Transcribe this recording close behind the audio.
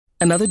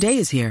Another day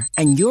is here,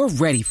 and you're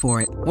ready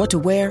for it. What to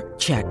wear?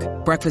 Check.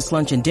 Breakfast,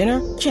 lunch, and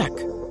dinner? Check.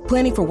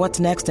 Planning for what's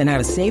next and how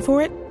to save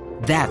for it?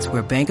 That's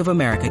where Bank of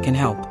America can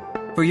help.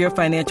 For your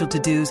financial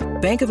to-dos,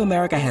 Bank of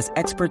America has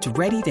experts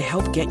ready to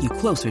help get you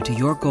closer to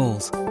your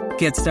goals.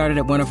 Get started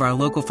at one of our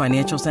local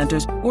financial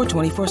centers or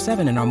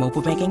 24/7 in our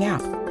mobile banking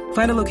app.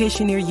 Find a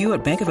location near you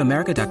at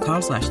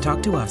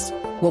bankofamerica.com/talktous.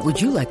 What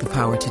would you like the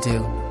power to do?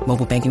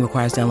 Mobile banking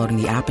requires downloading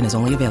the app and is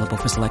only available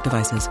for select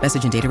devices.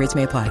 Message and data rates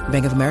may apply.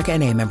 Bank of America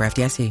N.A., member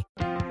FDIC.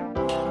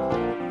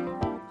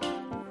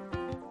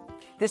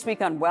 This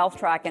week on Wealth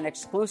Track, an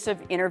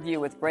exclusive interview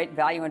with great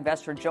value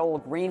investor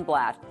Joel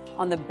Greenblatt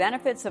on the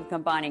benefits of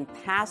combining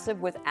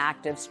passive with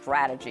active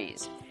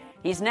strategies.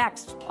 He's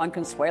next on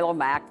Consuelo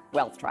Mack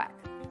Wealth Track.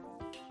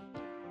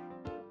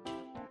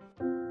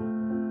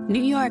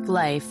 New York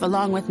Life,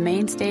 along with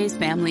Mainstay's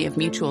family of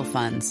mutual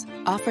funds,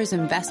 offers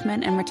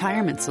investment and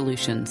retirement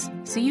solutions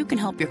so you can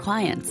help your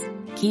clients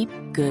keep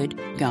good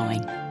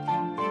going.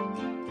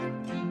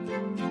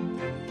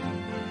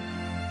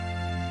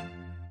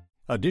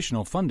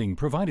 Additional funding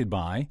provided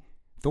by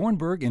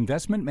Thornburg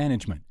Investment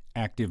Management,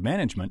 Active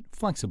Management,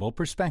 Flexible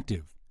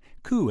Perspective.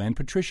 Koo and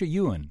Patricia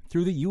Ewan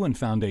through the Ewan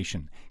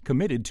Foundation,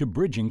 committed to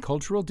bridging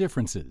cultural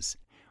differences.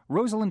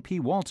 Rosalind P.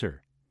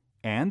 Walter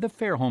and the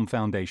Fairholme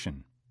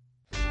Foundation.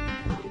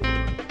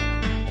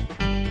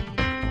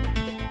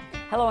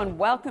 Hello and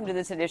welcome to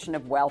this edition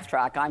of Wealth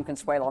Track. I'm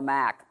Consuelo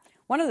Mack.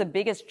 One of the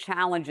biggest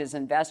challenges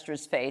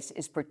investors face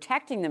is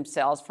protecting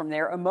themselves from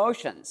their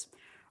emotions.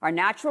 Our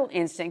natural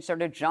instincts are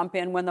to jump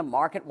in when the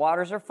market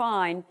waters are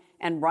fine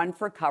and run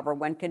for cover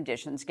when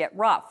conditions get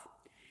rough.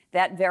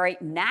 That very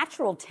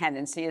natural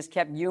tendency has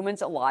kept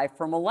humans alive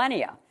for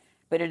millennia,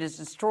 but it has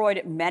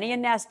destroyed many a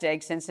nest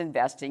egg since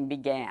investing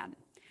began.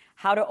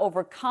 How to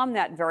overcome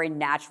that very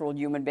natural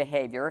human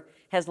behavior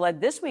has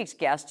led this week's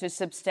guest to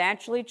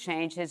substantially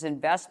change his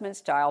investment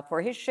style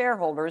for his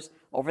shareholders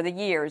over the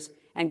years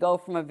and go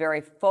from a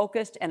very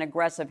focused and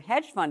aggressive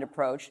hedge fund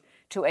approach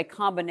to a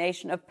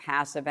combination of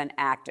passive and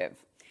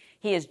active.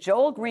 He is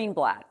Joel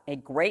Greenblatt, a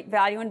great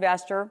value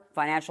investor,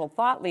 financial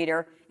thought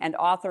leader, and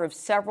author of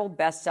several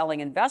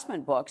best-selling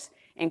investment books,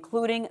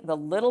 including The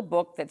Little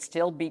Book That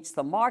Still Beats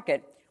the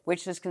Market,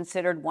 which is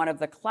considered one of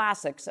the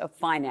classics of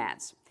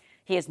finance.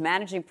 He is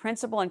managing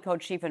principal and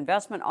co-chief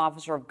investment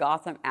officer of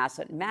Gotham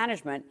Asset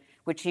Management,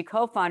 which he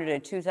co-founded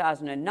in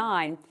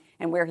 2009,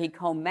 and where he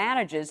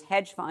co-manages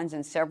hedge funds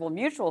and several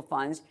mutual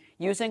funds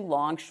using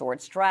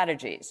long-short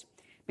strategies.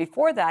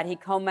 Before that, he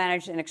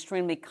co-managed an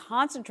extremely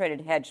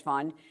concentrated hedge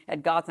fund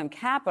at Gotham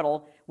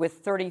Capital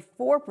with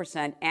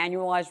 34%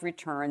 annualized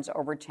returns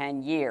over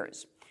 10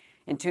 years.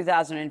 In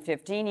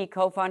 2015, he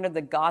co-founded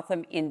the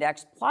Gotham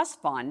Index Plus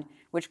Fund,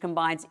 which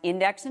combines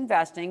index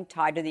investing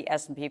tied to the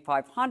S&P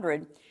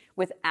 500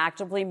 with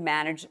actively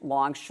managed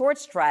long-short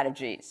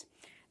strategies.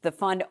 The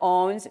fund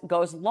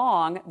goes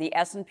long the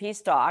S&P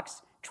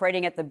stocks,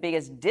 trading at the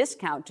biggest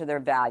discount to their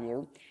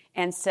value,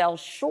 and sells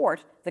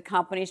short the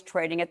companies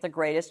trading at the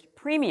greatest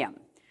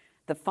premium.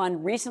 The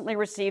fund recently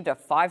received a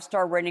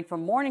 5-star rating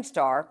from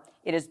Morningstar.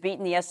 It has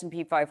beaten the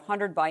S&P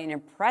 500 by an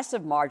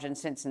impressive margin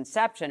since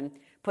inception,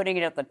 putting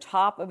it at the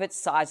top of its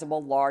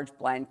sizable large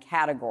blend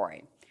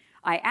category.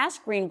 I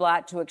asked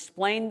Greenblatt to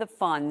explain the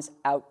fund's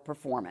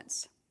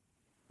outperformance.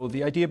 Well,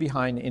 the idea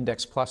behind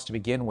Index Plus to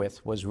begin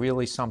with was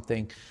really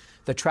something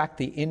that tracked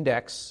the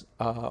index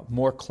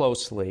more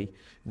closely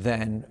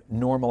than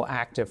normal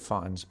active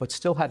funds, but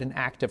still had an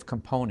active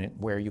component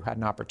where you had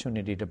an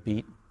opportunity to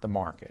beat the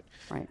market.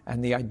 Right.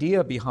 And the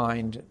idea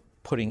behind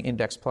putting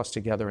Index Plus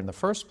together in the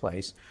first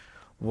place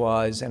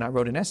was, and I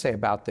wrote an essay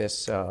about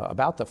this,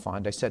 about the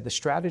fund, I said the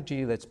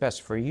strategy that's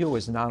best for you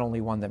is not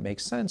only one that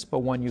makes sense, but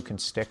one you can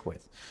stick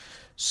with.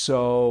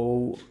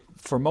 So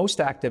for most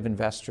active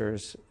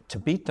investors, to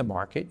beat the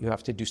market, you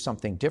have to do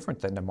something different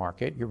than the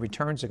market. Your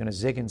returns are going to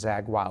zig and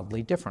zag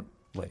wildly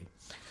differently.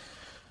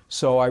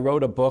 So I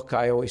wrote a book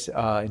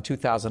in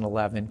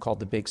 2011 called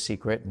The Big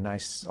Secret, and I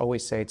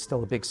always say it's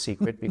still a big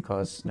secret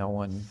because no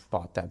one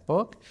bought that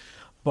book.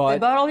 But they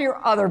bought all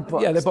your other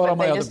books. Yeah, they bought all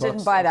my other books. They just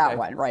didn't buy that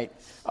one, right?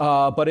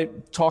 But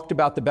it talked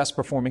about the best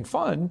performing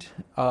fund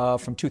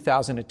from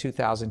 2000 to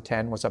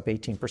 2010 was up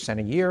 18%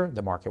 a year.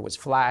 The market was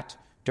flat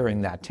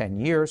during that 10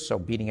 years, so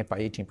beating it by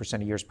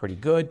 18% a year is pretty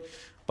good.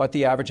 But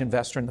the average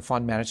investor in the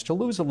fund managed to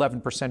lose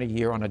 11% a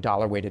year on a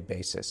dollar-weighted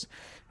basis.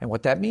 And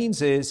what that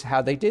means is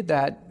how they did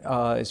that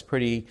is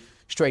pretty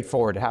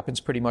straightforward. It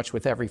happens pretty much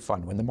with every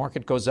fund. When the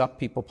market goes up,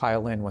 people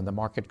pile in. When the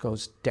market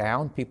goes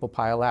down, people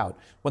pile out.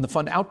 When the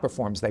fund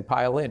outperforms, they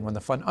pile in. When the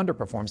fund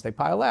underperforms, they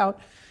pile out.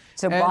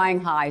 So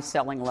buying high,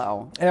 selling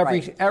low.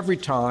 Every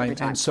time.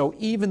 And so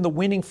even the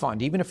winning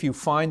fund, even if you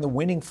find the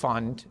winning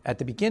fund at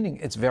the beginning,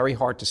 it's very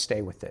hard to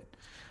stay with it.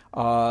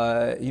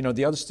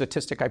 The other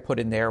statistic I put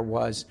in there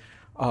was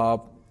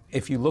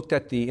if you looked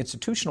at the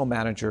institutional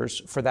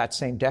managers for that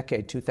same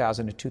decade,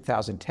 2000 to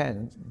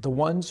 2010, the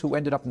ones who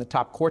ended up in the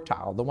top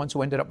quartile, the ones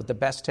who ended up with the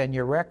best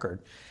 10-year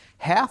record,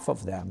 half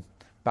of them,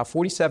 about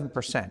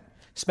 47%,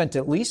 spent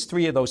at least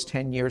 3 of those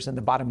 10 years in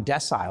the bottom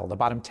decile, the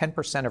bottom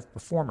 10% of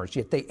performers,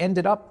 yet they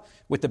ended up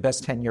with the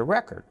best 10-year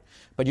record.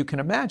 But you can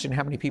imagine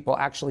how many people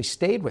actually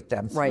stayed with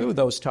them through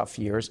those tough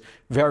years.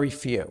 Very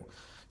few.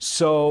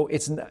 So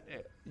it's, a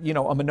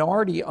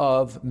minority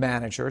of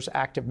managers,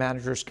 active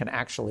managers, can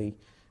actually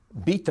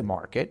beat the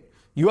market.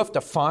 You have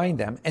to find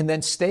them and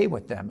then stay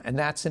with them. And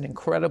that's an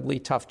incredibly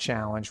tough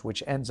challenge,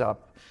 which ends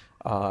up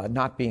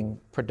not being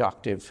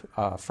productive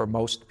for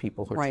most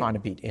people who are trying to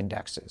beat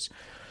indexes.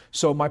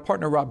 So my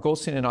partner Rob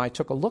Goldstein and I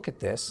took a look at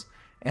this,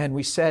 and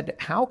we said,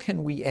 how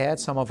can we add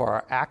some of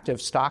our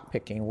active stock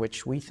picking,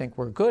 which we think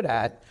we're good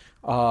at,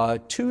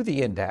 to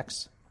the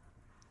index,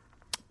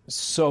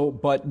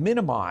 but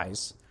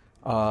minimize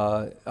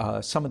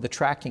some of the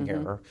tracking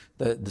error,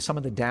 some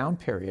of the down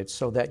periods,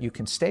 so that you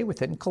can stay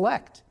with it and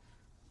collect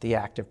the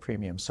active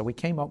premium. So we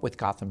came up with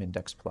Gotham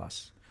Index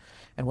Plus.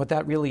 And what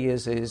that really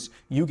is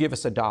you give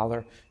us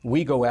 $1,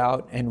 we go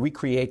out and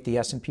recreate the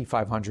S&P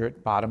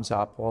 500, bottoms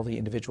up, all the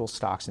individual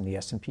stocks in the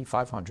S&P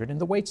 500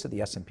 and the weights of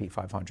the S&P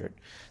 500.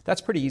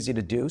 That's pretty easy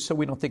to do, so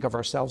we don't think of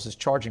ourselves as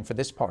charging for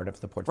this part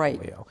of the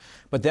portfolio. Right.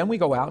 But then we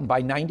go out and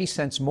buy 90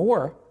 cents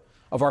more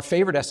of our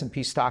favorite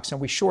S&P stocks,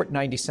 and we short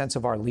 90 cents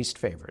of our least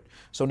favorite.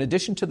 So in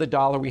addition to the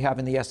 $1 we have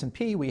in the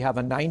S&P, we have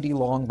a 90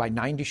 long by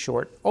 90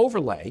 short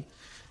overlay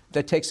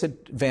that takes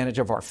advantage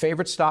of our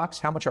favorite stocks,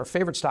 how much our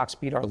favorite stocks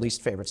beat our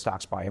least favorite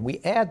stocks by, and we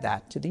add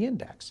that to the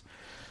index.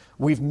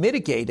 We've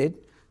mitigated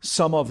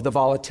some of the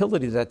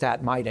volatility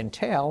that might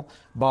entail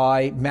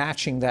by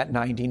matching that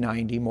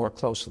 90-90 more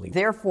closely.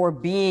 Therefore,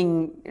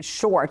 being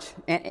short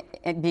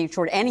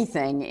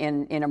anything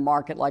in a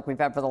market like we've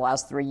had for the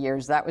last 3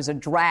 years, that was a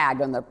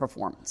drag on the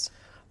performance.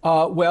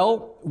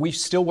 Well, we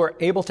still were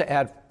able to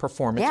add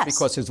performance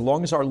because as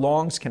long as our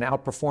longs can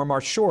outperform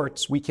our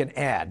shorts, we can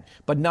add,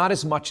 but not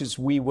as much as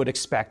we would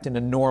expect in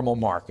a normal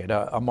market,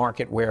 a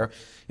market where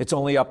it's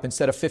only up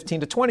instead of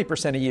 15 to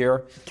 20% a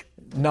year,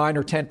 9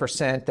 or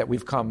 10% that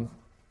we've come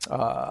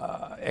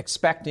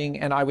expecting.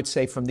 And I would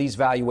say from these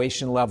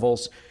valuation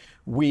levels,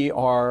 we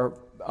are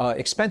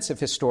expensive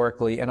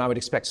historically, and I would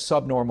expect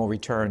subnormal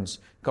returns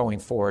going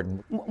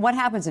forward. What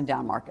happens in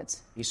down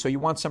markets? So you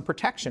want some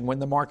protection when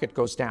the market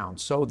goes down.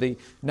 So the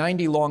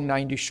 90 long,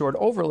 90 short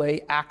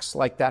overlay acts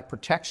like that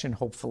protection,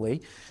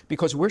 hopefully,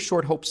 because we're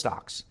short hope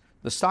stocks.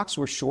 The stocks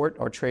we're short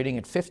are trading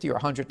at 50 or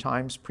 100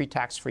 times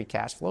pre-tax free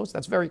cash flows.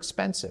 That's very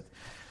expensive.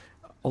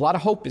 A lot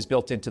of hope is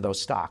built into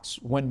those stocks.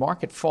 When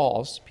market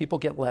falls, people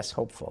get less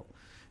hopeful.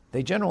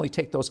 They generally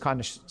take those kind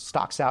of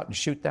stocks out and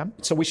shoot them.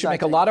 So we should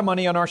make a lot of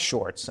money on our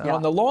shorts. And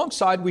on the long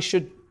side, we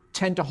should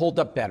tend to hold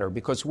up better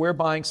because we're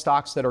buying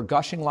stocks that are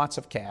gushing lots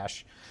of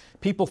cash.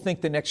 People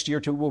think the next year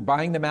or two, we're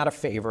buying them out of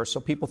favor. So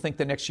people think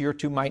the next year or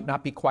two might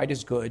not be quite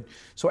as good.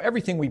 So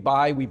everything we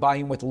buy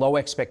in with low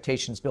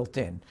expectations built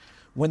in.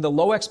 When the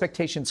low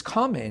expectations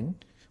come in,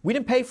 we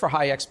didn't pay for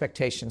high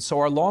expectations, so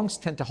our longs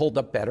tend to hold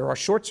up better. Our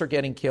shorts are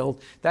getting killed.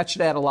 That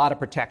should add a lot of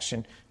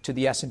protection to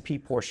the S&P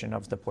portion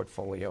of the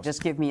portfolio.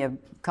 Just give me a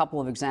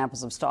couple of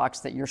examples of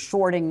stocks that you're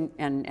shorting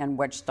and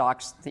which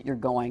stocks that you're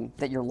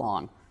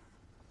long.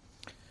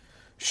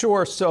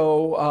 Sure.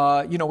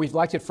 So, we've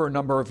liked it for a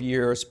number of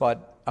years,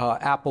 but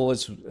Apple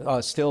is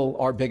still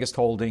our biggest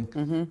holding.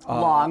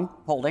 Long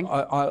holding.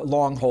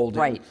 Long holding.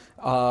 Right.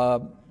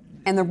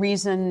 And the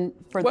reason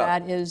for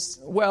that is?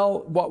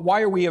 Well,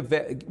 why are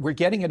we're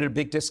getting it at a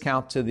big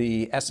discount to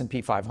the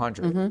S&P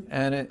 500,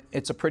 and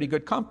it's a pretty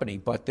good company,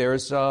 but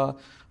there's a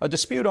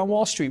dispute on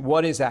Wall Street.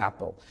 What is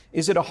Apple?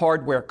 Is it a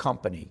hardware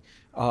company?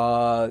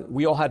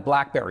 We all had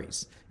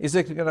BlackBerries. Is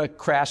it going to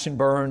crash and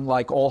burn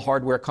like all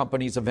hardware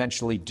companies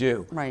eventually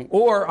do? Right.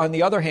 Or, on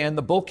the other hand,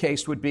 the bull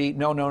case would be,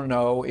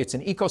 no. It's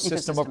an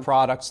ecosystem of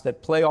products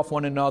that play off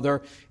one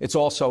another. It's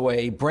also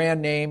a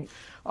brand name.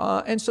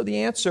 And so the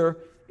answer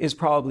is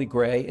probably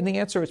gray. And the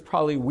answer is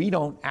probably we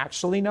don't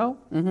actually know.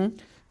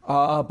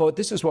 But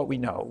this is what we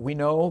know. We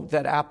know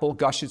that Apple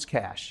gushes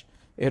cash.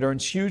 It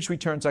earns huge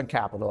returns on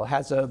capital. It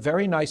has a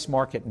very nice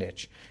market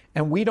niche.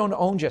 And we don't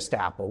own just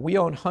Apple. We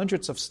own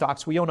hundreds of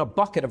stocks. We own a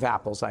bucket of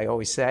apples, I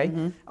always say,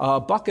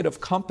 a bucket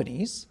of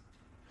companies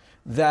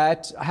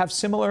that have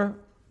similar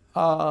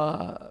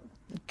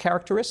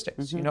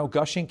characteristics.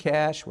 Gushing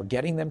cash, we're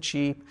getting them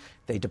cheap.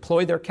 They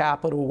deploy their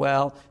capital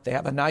well. They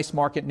have a nice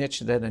market niche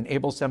that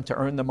enables them to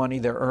earn the money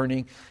they're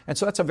earning. And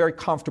so that's a very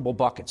comfortable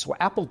bucket. So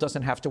Apple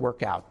doesn't have to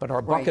work out, but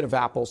our bucket of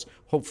apples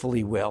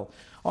hopefully will.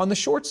 On the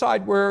short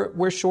side,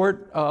 we're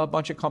short a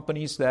bunch of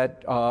companies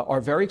that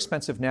are very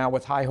expensive now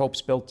with high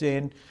hopes built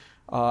in.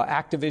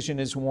 Activision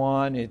is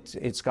one.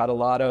 It's got a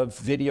lot of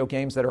video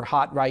games that are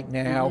hot right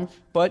now.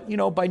 But,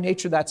 by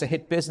nature, that's a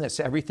hit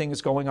business. Everything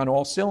is going on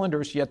all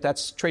cylinders, yet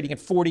that's trading at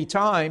 40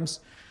 times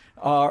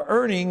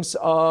earnings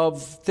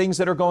of things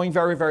that are going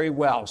very, very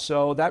well.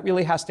 So that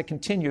really has to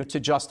continue to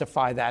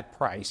justify that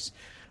price.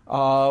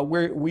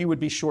 We would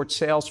be short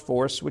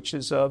Salesforce, which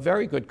is a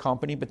very good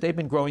company, but they've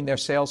been growing their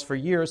sales for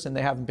years and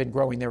they haven't been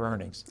growing their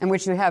earnings. And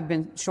which you have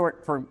been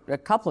short for a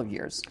couple of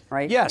years,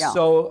 right? Yes. Yeah.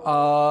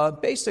 So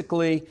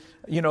basically,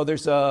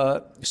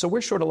 so we're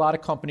short a lot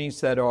of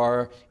companies that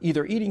are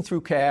either eating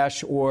through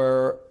cash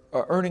or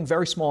earning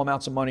very small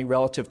amounts of money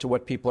relative to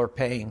what people are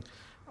paying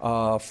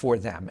for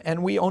them.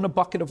 And we own a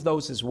bucket of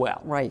those as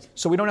well. Right.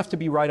 So we don't have to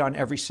be right on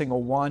every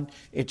single one.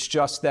 It's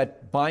just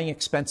that buying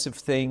expensive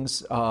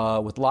things with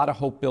a lot of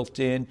hope built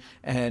in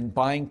and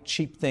buying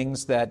cheap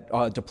things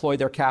that deploy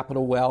their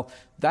capital well,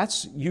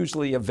 that's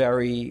usually a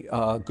very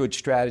good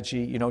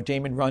strategy. You know,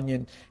 Damon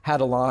Runyon had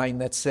a line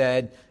that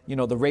said, you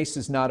know, the race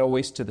is not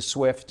always to the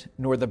swift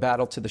nor the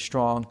battle to the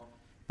strong,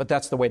 but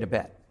that's the way to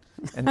bet.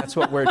 And that's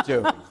what we're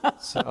doing.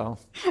 So,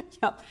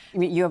 yeah. I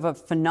mean, you have a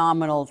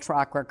phenomenal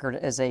track record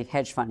as a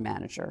hedge fund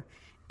manager,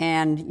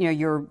 and you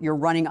know you're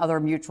running other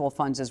mutual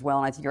funds as well.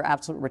 And I think your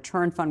Absolute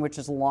Return Fund, which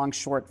is a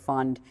long-short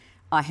fund,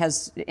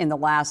 has in the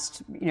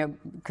last, you know,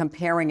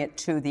 comparing it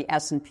to the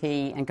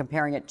S&P and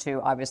comparing it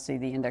to obviously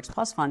the Index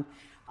Plus Fund,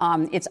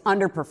 it's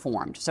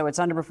underperformed. So it's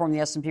underperformed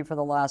the S&P for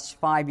the last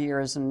 5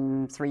 years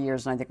and 3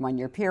 years, and I think 1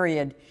 year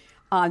period.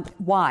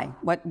 Why?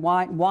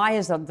 Why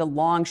is the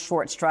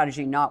long-short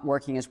strategy not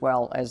working as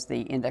well as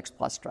the Index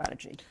Plus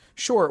strategy?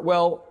 Sure.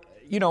 Well,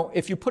 you know,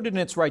 if you put it in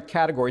its right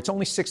category, it's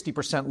only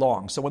 60%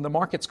 long. So when the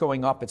market's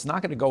going up, it's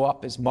not going to go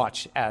up as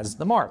much as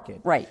the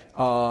market. Right.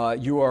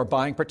 You are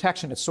buying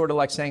protection. It's sort of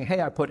like saying, hey,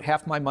 I put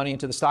half my money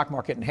into the stock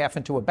market and half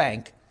into a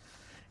bank,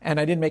 and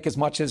I didn't make as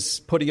much as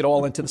putting it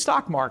all into the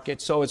stock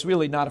market. So it's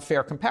really not a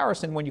fair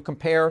comparison. When you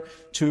compare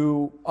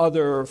to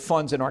other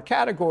funds in our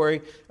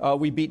category,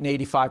 we beat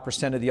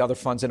 85% of the other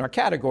funds in our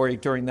category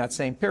during that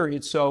same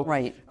period. So,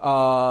 right.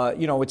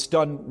 You know, it's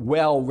done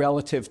well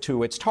relative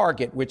to its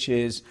target, which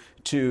is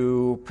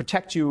to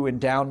protect you in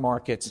down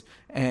markets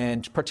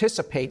and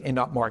participate in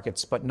up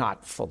markets, but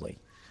not fully.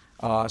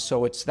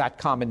 So it's that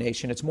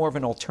combination. It's more of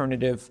an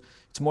alternative.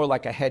 It's more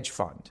like a hedge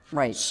fund.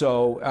 Right.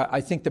 So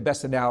I think the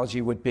best analogy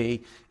would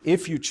be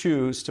if you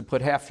choose to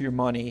put half your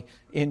money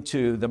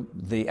into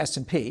the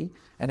S&P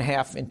and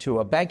half into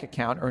a bank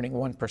account earning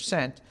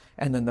 1%,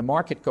 and then the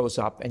market goes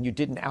up and you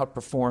didn't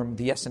outperform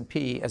the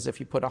S&P as if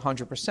you put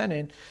 100%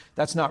 in,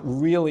 that's not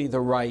really the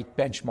right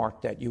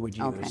benchmark that you would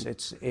use. Okay.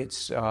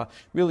 It's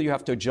really, you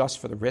have to adjust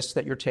for the risk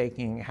that you're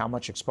taking, how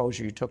much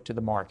exposure you took to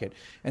the market,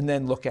 and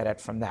then look at it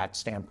from that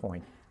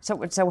standpoint.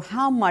 So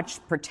how much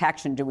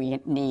protection do we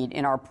need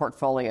in our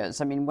portfolios?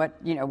 I mean, what,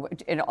 you know,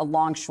 in a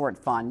long-short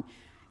fund,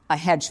 a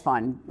hedge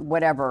fund,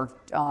 whatever,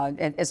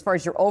 as far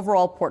as your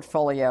overall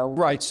portfolio?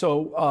 Right.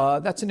 So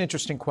that's an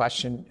interesting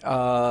question,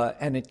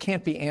 and it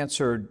can't be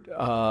answered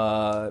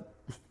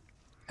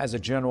as a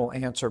general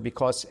answer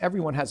because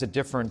everyone has a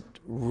different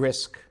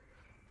risk.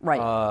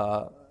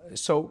 Right.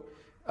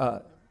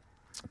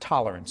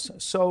 Tolerance.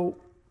 So,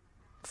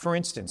 for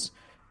instance,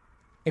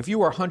 if you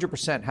were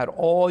 100%, had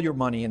all your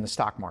money in the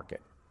stock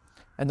market,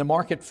 and the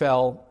market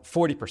fell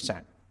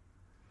 40%,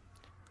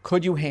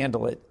 could you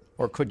handle it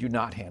or could you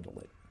not handle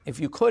it? If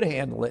you could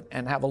handle it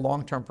and have a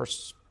long-term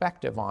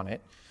perspective on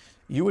it,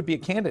 you would be a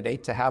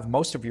candidate to have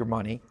most of your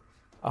money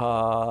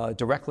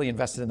directly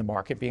invested in the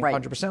market, being right.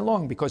 100%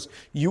 long, because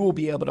you will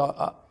be able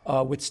to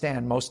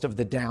withstand most of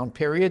the down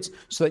periods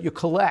so that you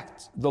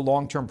collect the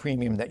long-term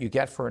premium that you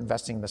get for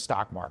investing in the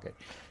stock market.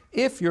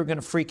 If you're going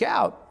to freak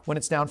out when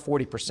it's down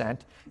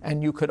 40%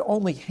 and you could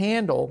only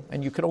handle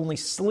and you could only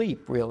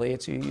sleep, really,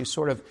 it's you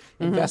sort of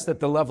invest at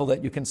the level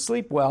that you can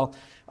sleep well,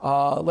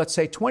 let's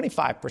say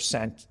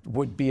 25%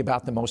 would be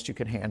about the most you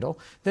could handle,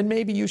 then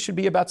maybe you should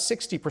be about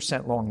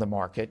 60% long the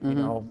market, you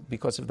know,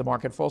 because if the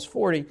market falls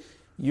 40,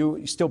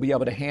 you still be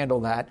able to handle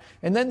that.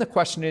 And then the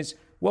question is,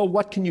 well,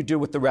 what can you do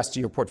with the rest of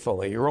your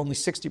portfolio? You're only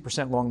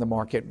 60% long the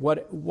market.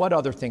 What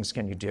other things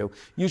can you do?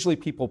 Usually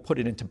people put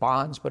it into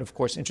bonds, but of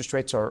course interest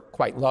rates are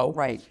quite low.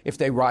 Right. If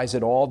they rise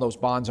at all, those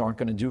bonds aren't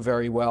going to do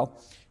very well.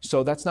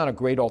 So that's not a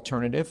great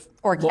alternative.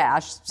 Or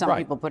cash. Some right.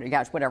 people put it in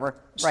cash, whatever.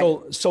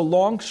 Right. So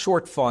long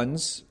short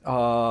funds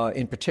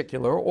in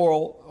particular,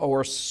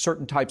 or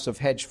certain types of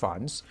hedge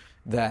funds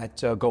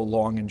that go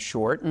long and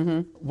short,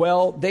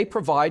 well, they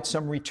provide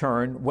some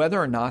return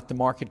whether or not the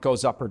market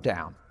goes up or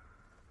down.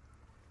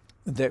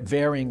 The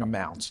varying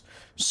amounts.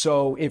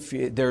 So if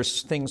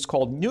there's things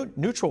called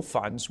neutral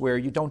funds where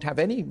you don't have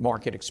any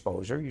market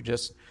exposure, you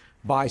just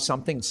buy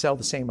something and sell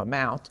the same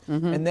amount,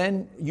 and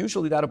then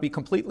usually that'll be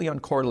completely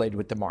uncorrelated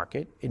with the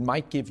market. It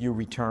might give you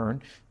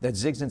return that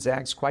zigs and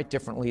zags quite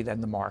differently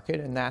than the market,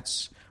 and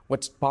that's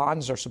what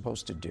bonds are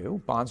supposed to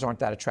do. Bonds aren't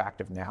that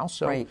attractive now,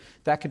 so right.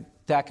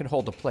 that could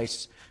hold a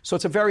place. So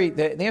it's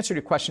the answer to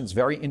your question is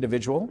very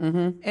individual,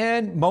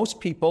 and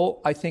most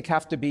people, I think,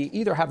 have to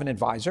either have an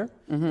advisor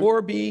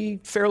or be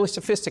fairly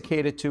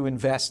sophisticated to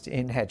invest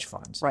in hedge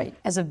funds. Right.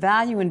 As a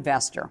value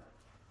investor,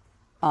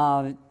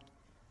 I'm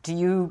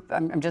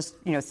just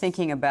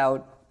thinking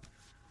about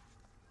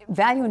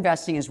value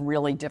investing is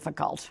really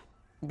difficult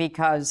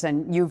because,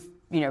 and you've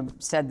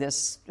said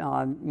this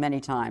many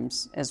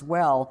times as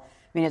well.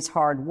 I mean, it's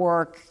hard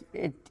work.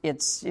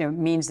 It's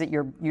means that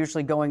you're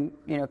usually going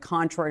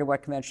contrary to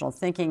what conventional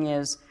thinking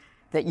is.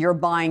 That you're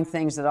buying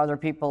things that other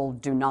people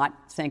do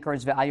not think are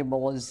as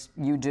valuable as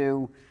you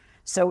do.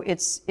 So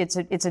it's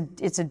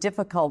a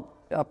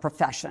difficult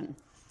profession.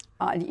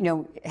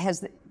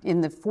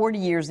 In the 40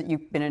 years that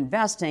you've been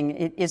investing,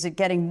 is it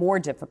getting more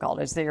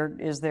difficult? Is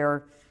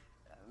there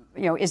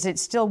is it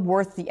still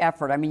worth the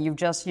effort? I mean,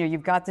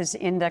 you've got this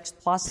Index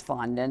Plus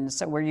fund, and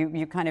so where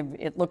you kind of,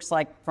 it looks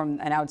like from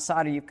an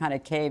outsider, you kind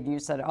of caved. You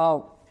said,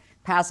 oh,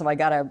 passive, I've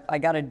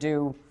got to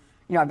do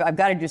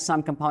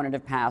some component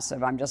of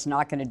passive. I'm just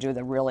not going to do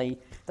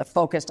the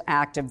focused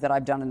active that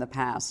I've done in the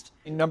past.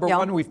 Number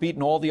one, we've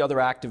beaten all the other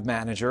active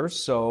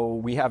managers, so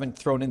we haven't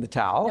thrown in the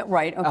towel.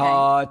 Right,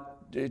 okay.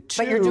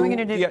 But you're doing it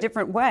in a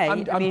different way.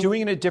 I'm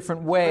doing it in a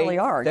different way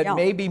really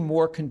may be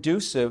more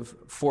conducive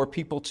for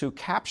people to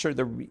capture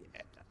the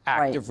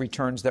active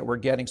returns that we're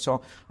getting.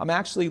 So I'm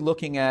actually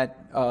looking at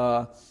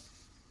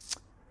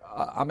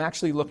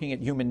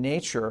human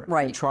nature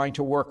and trying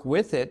to work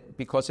with it,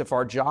 because if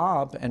our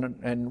job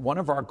and one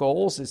of our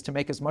goals is to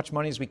make as much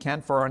money as we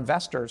can for our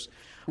investors,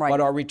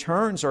 but our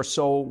returns are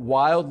so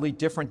wildly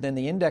different than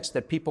the index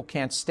that people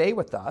can't stay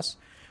with us.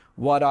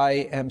 What I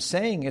am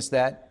saying is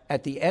that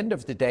at the end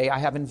of the day, I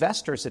have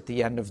investors at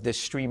the end of this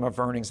stream of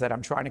earnings that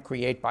I'm trying to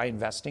create by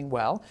investing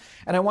well.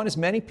 And I want as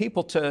many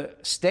people to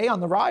stay on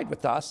the ride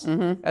with us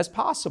as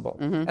possible.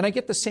 And I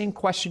get the same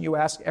question you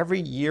ask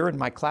every year in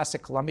my class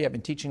at Columbia. I've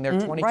been teaching there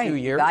 22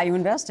 years. Value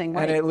investing.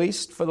 And at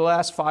least for the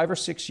last 5 or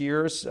 6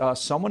 years,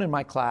 someone in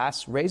my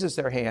class raises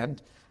their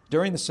hand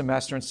during the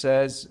semester and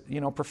says,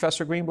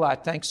 Professor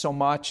Greenblatt, thanks so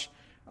much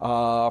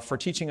for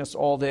teaching us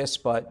all this,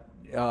 but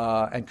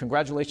and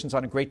congratulations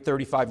on a great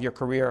 35-year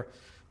career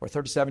or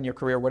 37-year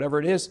career, whatever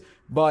it is.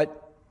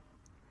 But,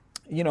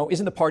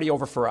 isn't the party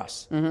over for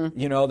us?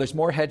 There's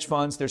more hedge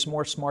funds, there's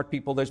more smart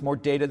people, there's more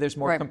data, there's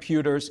more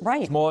computers,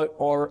 there's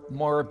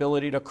more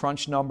ability to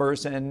crunch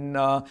numbers. And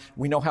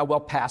we know how well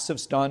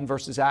passive's done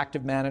versus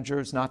active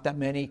managers. Not that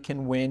many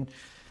can win.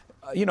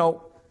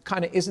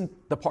 Kind of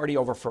isn't the party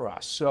over for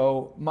us?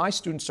 So my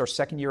students are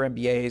second-year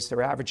MBAs.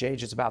 Their average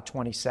age is about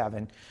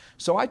 27.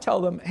 So I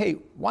tell them, hey,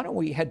 why don't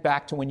we head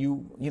back to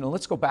when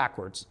let's go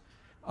backwards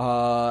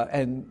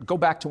and go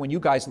back to when you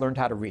guys learned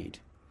how to read.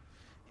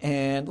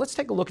 And let's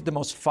take a look at the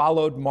most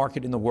followed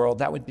market in the world.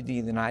 That would be the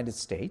United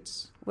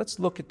States. Let's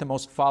look at the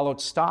most followed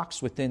stocks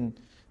within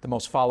the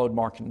most followed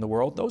market in the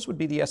world. Those would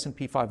be the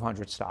S&P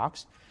 500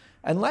 stocks.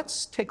 And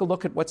let's take a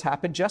look at what's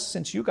happened just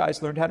since you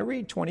guys learned how to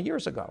read 20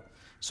 years ago.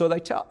 So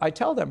I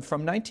tell them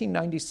from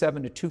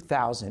 1997 to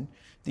 2000,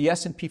 the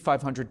S&P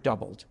 500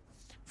 doubled.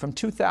 From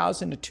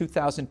 2000 to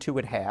 2002,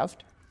 it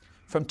halved.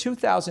 From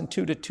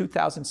 2002 to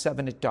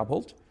 2007, it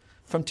doubled.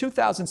 From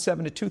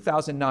 2007 to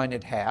 2009,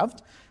 it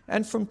halved.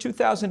 And from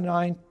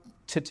 2009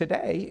 to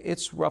today,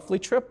 it's roughly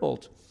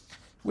tripled,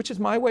 which is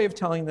my way of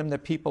telling them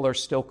that people are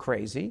still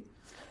crazy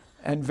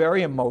and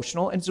very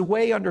emotional, and it's a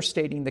way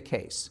understating the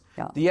case.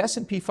 The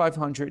S&P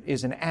 500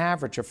 is an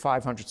average of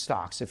 500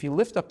 stocks. If you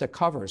lift up the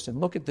covers and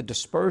look at the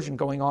dispersion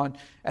going on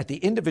at the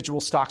individual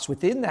stocks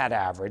within that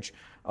average,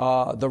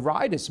 the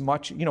ride is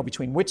much,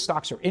 between which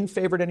stocks are in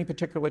favor at any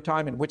particular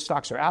time and which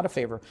stocks are out of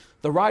favor,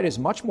 the ride is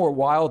much more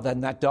wild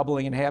than that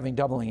doubling and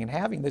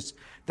halving.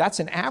 That's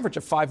an average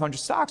of 500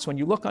 stocks. When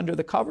you look under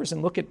the covers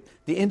and look at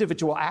the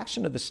individual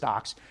action of the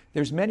stocks,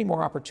 there's many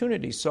more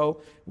opportunities.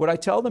 So what I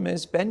tell them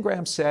is, Ben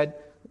Graham said,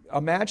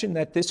 imagine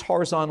that this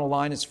horizontal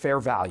line is fair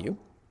value,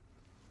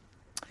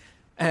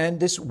 and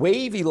this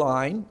wavy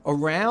line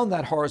around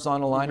that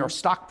horizontal line are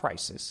stock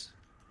prices.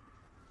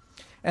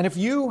 And if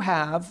you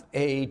have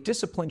a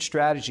disciplined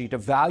strategy to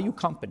value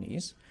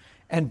companies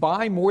and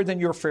buy more than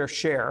your fair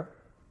share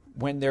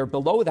when they're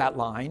below that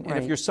line, and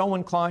if you're so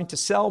inclined to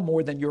sell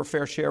more than your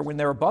fair share when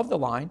they're above the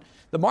line,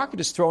 the market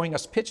is throwing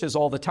us pitches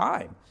all the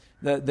time.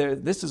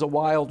 This is a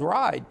wild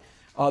ride.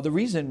 The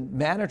reason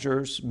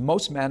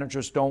most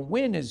managers don't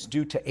win is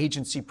due to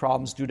agency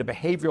problems, due to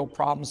behavioral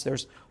problems.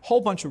 There's a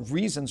whole bunch of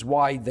reasons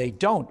why they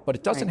don't, but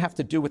it doesn't have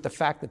to do with the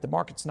fact that the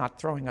market's not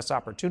throwing us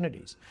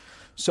opportunities.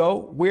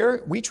 So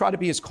we try to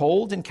be as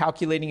cold and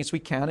calculating as we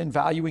can in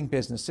valuing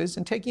businesses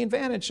and taking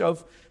advantage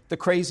of the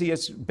crazy,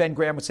 as Ben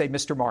Graham would say,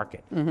 Mr.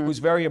 Market, who's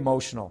very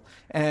emotional.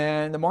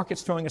 And the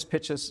market's throwing us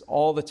pitches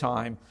all the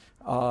time.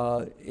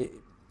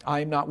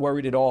 I'm not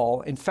worried at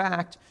all. In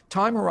fact,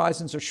 time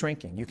horizons are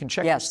shrinking. You can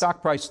check your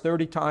stock price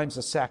 30 times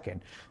a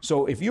second.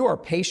 So if you are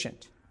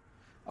patient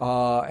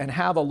and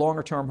have a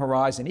longer term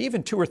horizon,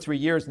 even 2 or 3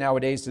 years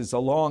nowadays is a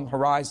long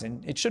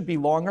horizon. It should be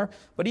longer,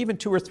 but even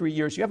 2 or 3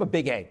 years, you have a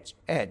big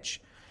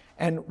edge.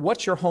 And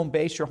what's your home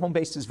base? Your home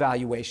base is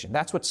valuation.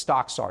 That's what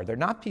stocks are. They're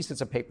not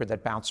pieces of paper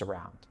that bounce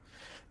around.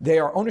 They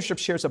are ownership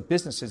shares of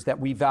businesses that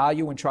we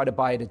value and try to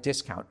buy at a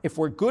discount. If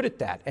we're good at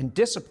that and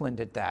disciplined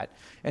at that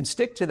and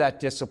stick to that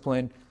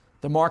discipline,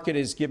 the market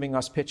is giving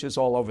us pitches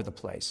all over the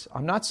place.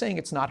 I'm not saying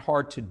it's not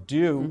hard to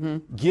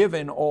do,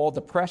 given all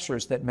the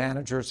pressures that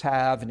managers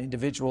have and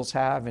individuals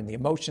have and the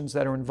emotions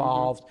that are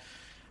involved.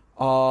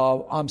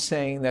 I'm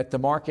saying that the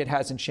market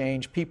hasn't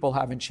changed, people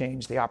haven't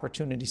changed, the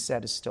opportunity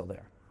set is still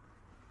there.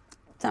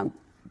 It's a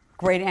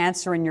great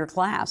answer in your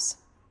class.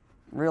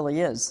 It really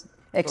is.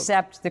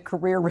 Except the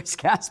career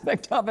risk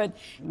aspect of it.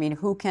 I mean,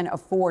 who can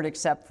afford,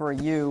 except for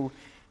you,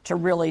 to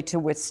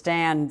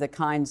withstand the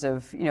kinds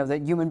of, the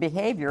human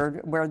behavior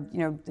where,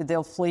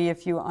 they'll flee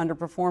if you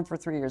underperform for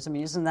 3 years. I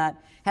mean, hasn't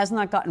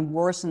that gotten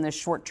worse in this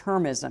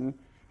short-termism?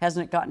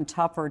 Hasn't it gotten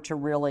tougher to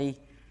really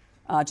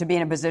to be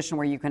in a position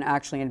where you can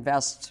actually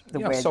invest the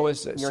way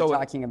you're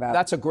talking about?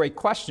 That's a great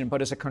question,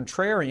 but as a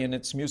contrarian,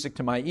 it's music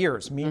to my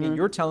ears, meaning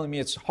you're telling me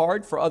it's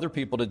hard for other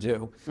people to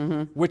do,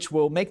 which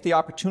will make the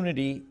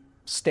opportunity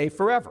stay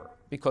forever,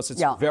 because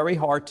it's very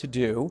hard to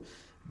do.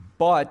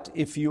 But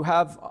if you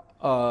have,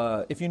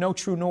 if you know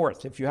True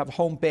North, if you have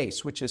home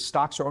base, which is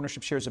stocks or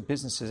ownership shares of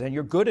businesses, and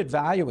you're good at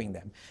valuing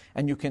them,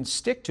 and you can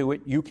stick to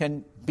it, you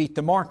can beat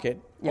the market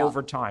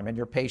over time, and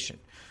you're patient.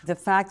 The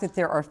fact that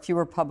there are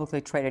fewer publicly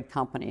traded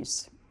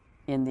companies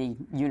in the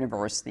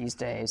universe these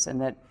days,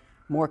 and that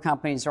more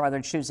companies are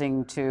either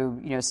choosing to,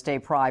 stay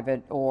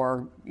private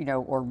or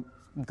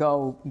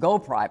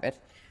go private,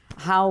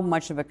 how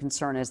much of a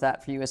concern is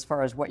that for you as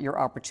far as what your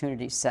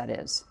opportunity set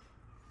is?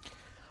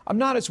 I'm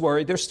not as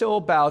worried. There's still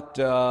about,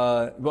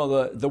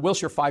 the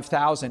Wilshire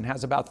 5000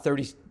 has about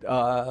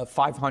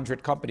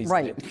 500 companies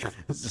in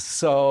it.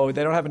 So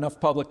they don't have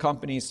enough public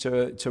companies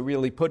to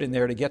really put in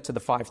there to get to the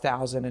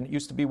 5,000, and it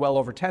used to be well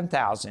over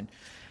 10,000.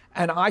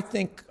 And I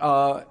think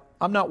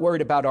I'm not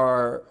worried about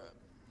our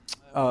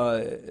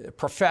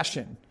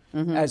profession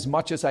as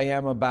much as I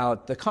am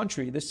about the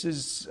country. This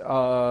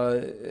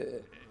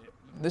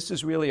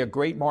is really a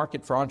great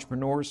market for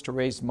entrepreneurs to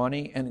raise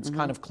money, and it's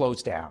kind of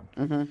closed down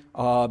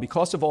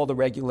because of all the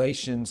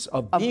regulations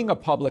of being a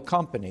public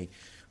company,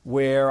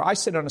 where I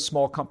sit on a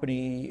small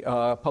company,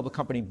 public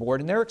company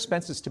board, and their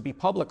expenses to be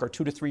public are $2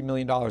 to $3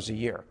 million a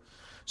year.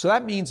 So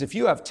that means if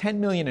you have $10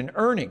 million in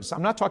earnings,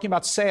 I'm not talking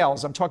about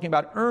sales, I'm talking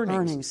about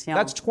earnings.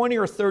 That's 20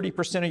 or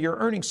 30% of your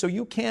earnings. So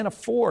you can't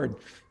afford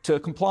to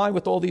comply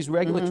with all these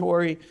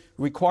regulatory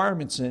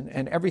requirements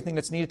and everything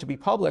that's needed to be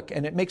public.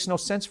 And it makes no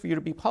sense for you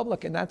to be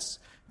public. And that's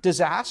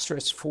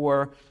disastrous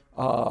for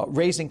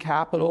raising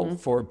capital,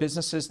 for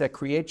businesses that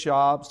create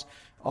jobs.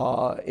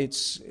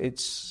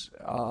 It's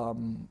a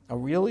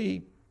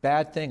really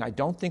bad thing. I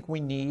don't think we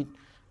need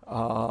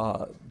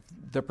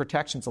the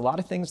protections. A lot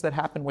of things that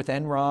happened with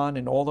Enron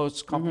and all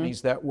those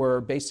companies that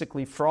were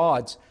basically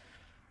frauds.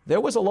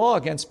 There was a law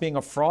against being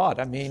a fraud.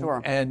 I mean,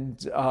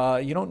 and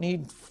you don't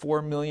need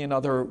 4 million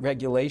other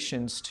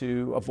regulations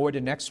to avoid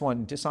the next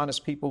one.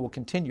 Dishonest people will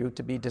continue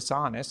to be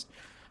dishonest.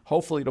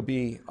 Hopefully it'll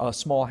be a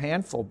small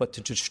handful, but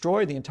to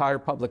destroy the entire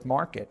public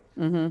market,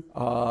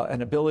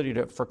 an ability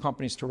for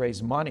companies to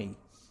raise money,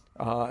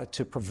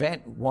 to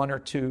prevent one or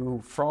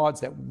two frauds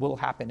that will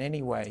happen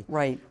anyway,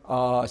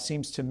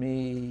 seems to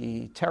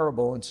me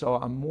terrible. And so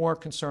I'm more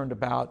concerned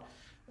about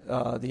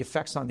the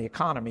effects on the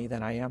economy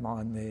than I am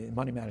on the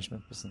money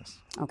management business.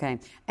 Okay,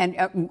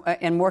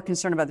 and more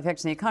concerned about the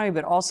effects on the economy,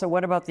 but also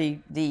what about the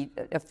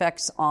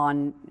effects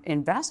on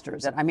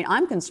investors? I mean,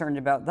 I'm concerned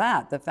about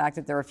that, the fact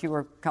that there are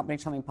fewer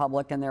companies coming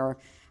public and there are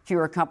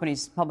fewer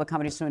public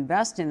companies to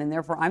invest in, and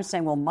therefore I'm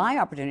saying, well, my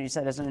opportunity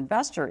set as an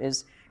investor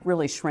is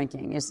really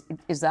shrinking.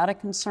 Is that a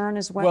concern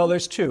as well? Well,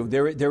 there's two.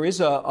 There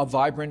is a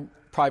vibrant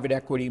private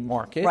equity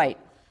market. Right.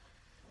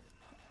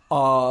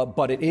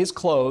 But it is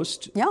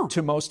closed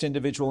to most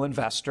individual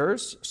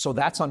investors, so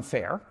that's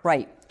unfair.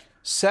 Right.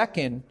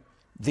 Second,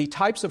 the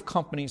types of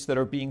companies that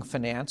are being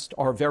financed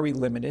are very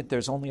limited.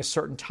 There's only a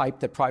certain type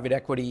that private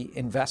equity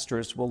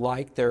investors will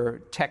like. They're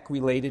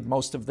tech-related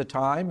most of the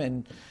time,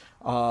 and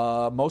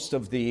most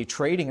of the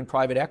trading in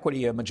private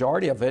equity, a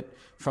majority of it,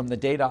 from the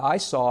data I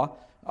saw,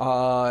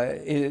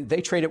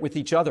 they trade it with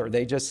each other.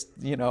 They just,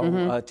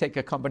 take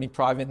a company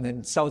private and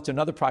then sell it to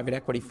another private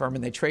equity firm,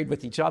 and they trade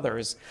with each other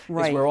is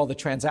where all the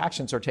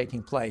transactions are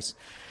taking place.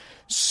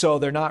 So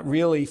they're not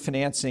really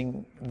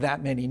financing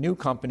that many new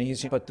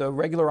companies, but the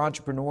regular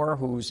entrepreneur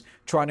who's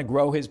trying to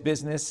grow his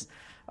business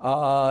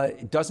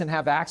doesn't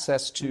have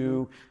access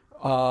to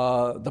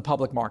the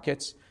public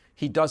markets.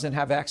 He doesn't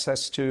have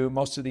access to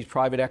most of these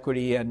private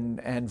equity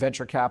and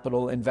venture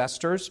capital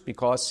investors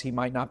because he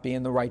might not be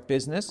in the right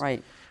business.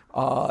 Right.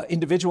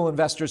 Individual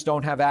investors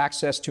don't have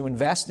access to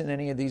invest in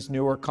any of these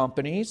newer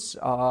companies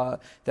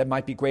that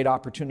might be great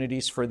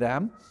opportunities for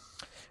them.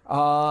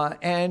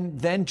 And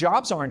then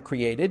jobs aren't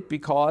created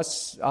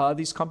because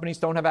these companies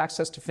don't have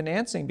access to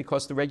financing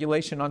because the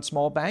regulation on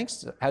small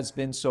banks has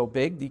been so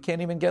big. You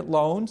can't even get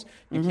loans.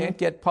 You can't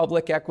get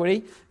public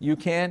equity.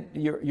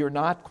 You're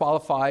not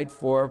qualified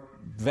for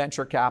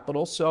venture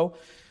capital. So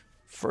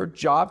for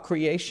job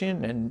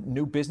creation and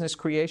new business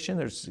creation,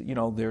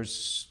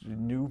 there's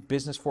new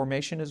business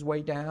formation is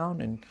way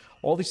down, and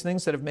all these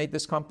things that have made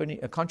this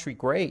country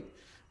great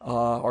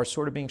are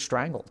sort of being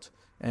strangled.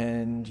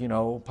 And,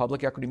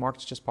 public equity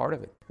market's just part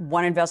of it.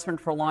 One investment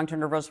for a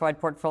long-term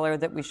diversified portfolio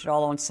that we should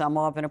all own some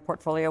of in a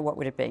portfolio, what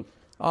would it be?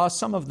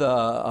 Some of the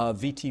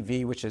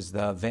VTV, which is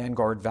the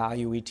Vanguard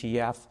Value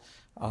ETF.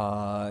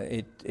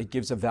 It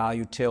gives a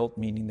value tilt,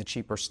 meaning the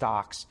cheaper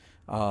stocks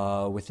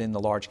within the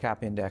large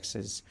cap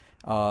indexes.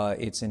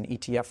 It's in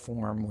ETF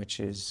form,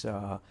 which is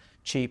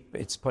cheap.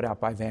 It's put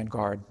out by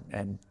Vanguard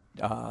and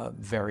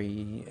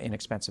very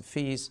inexpensive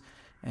fees.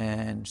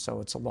 And so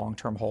it's a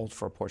long-term hold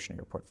for a portion of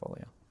your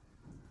portfolio.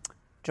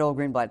 Joel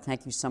Greenblatt,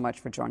 thank you so much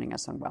for joining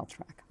us on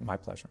WealthTrack. My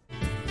pleasure.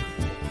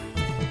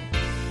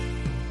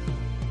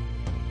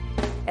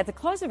 At the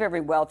close of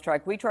every Wealth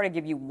Track, we try to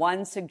give you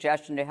one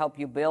suggestion to help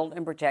you build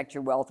and protect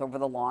your wealth over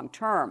the long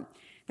term.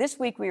 This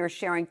week, we are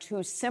sharing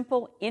two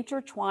simple,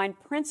 intertwined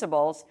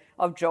principles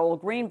of Joel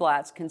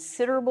Greenblatt's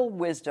considerable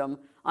wisdom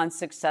on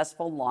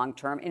successful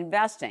long-term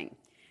investing.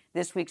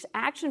 This week's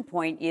action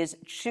point is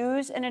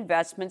choose an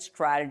investment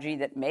strategy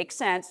that makes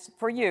sense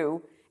for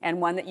you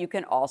and one that you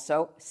can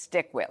also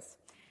stick with.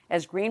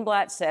 As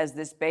Greenblatt says,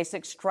 this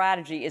basic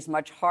strategy is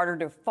much harder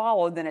to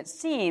follow than it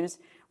seems,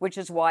 which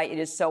is why it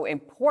is so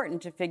important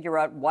to figure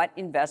out what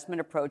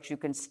investment approach you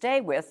can stay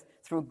with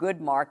through good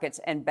markets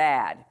and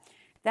bad.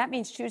 That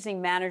means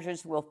choosing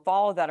managers who will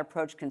follow that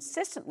approach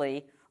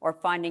consistently or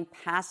finding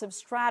passive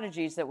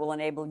strategies that will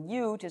enable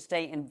you to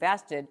stay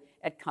invested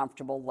at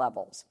comfortable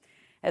levels.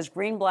 As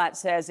Greenblatt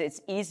says, it's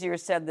easier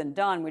said than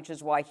done, which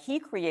is why he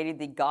created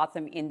the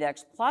Gotham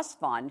Index Plus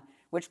Fund,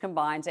 which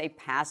combines a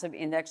passive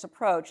index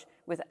approach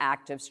with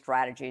active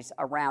strategies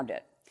around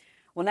it.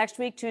 Well, next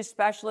week, two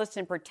specialists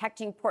in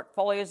protecting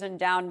portfolios in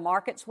down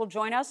markets will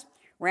join us.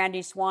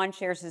 Randy Swan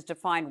shares his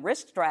defined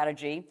risk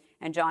strategy,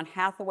 and John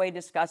Hathaway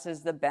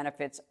discusses the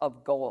benefits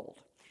of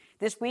gold.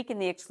 This week, in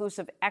the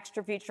exclusive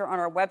extra feature on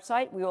our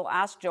website, we will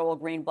ask Joel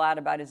Greenblatt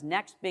about his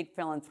next big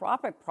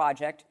philanthropic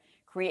project,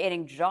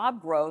 creating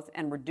job growth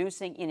and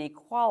reducing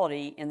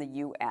inequality in the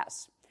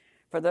U.S.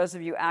 For those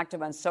of you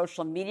active on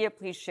social media,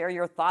 please share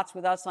your thoughts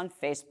with us on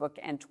Facebook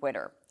and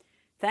Twitter.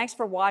 Thanks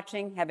for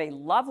watching. Have a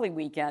lovely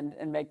weekend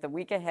and make the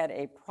week ahead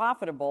a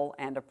profitable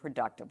and a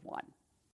productive one.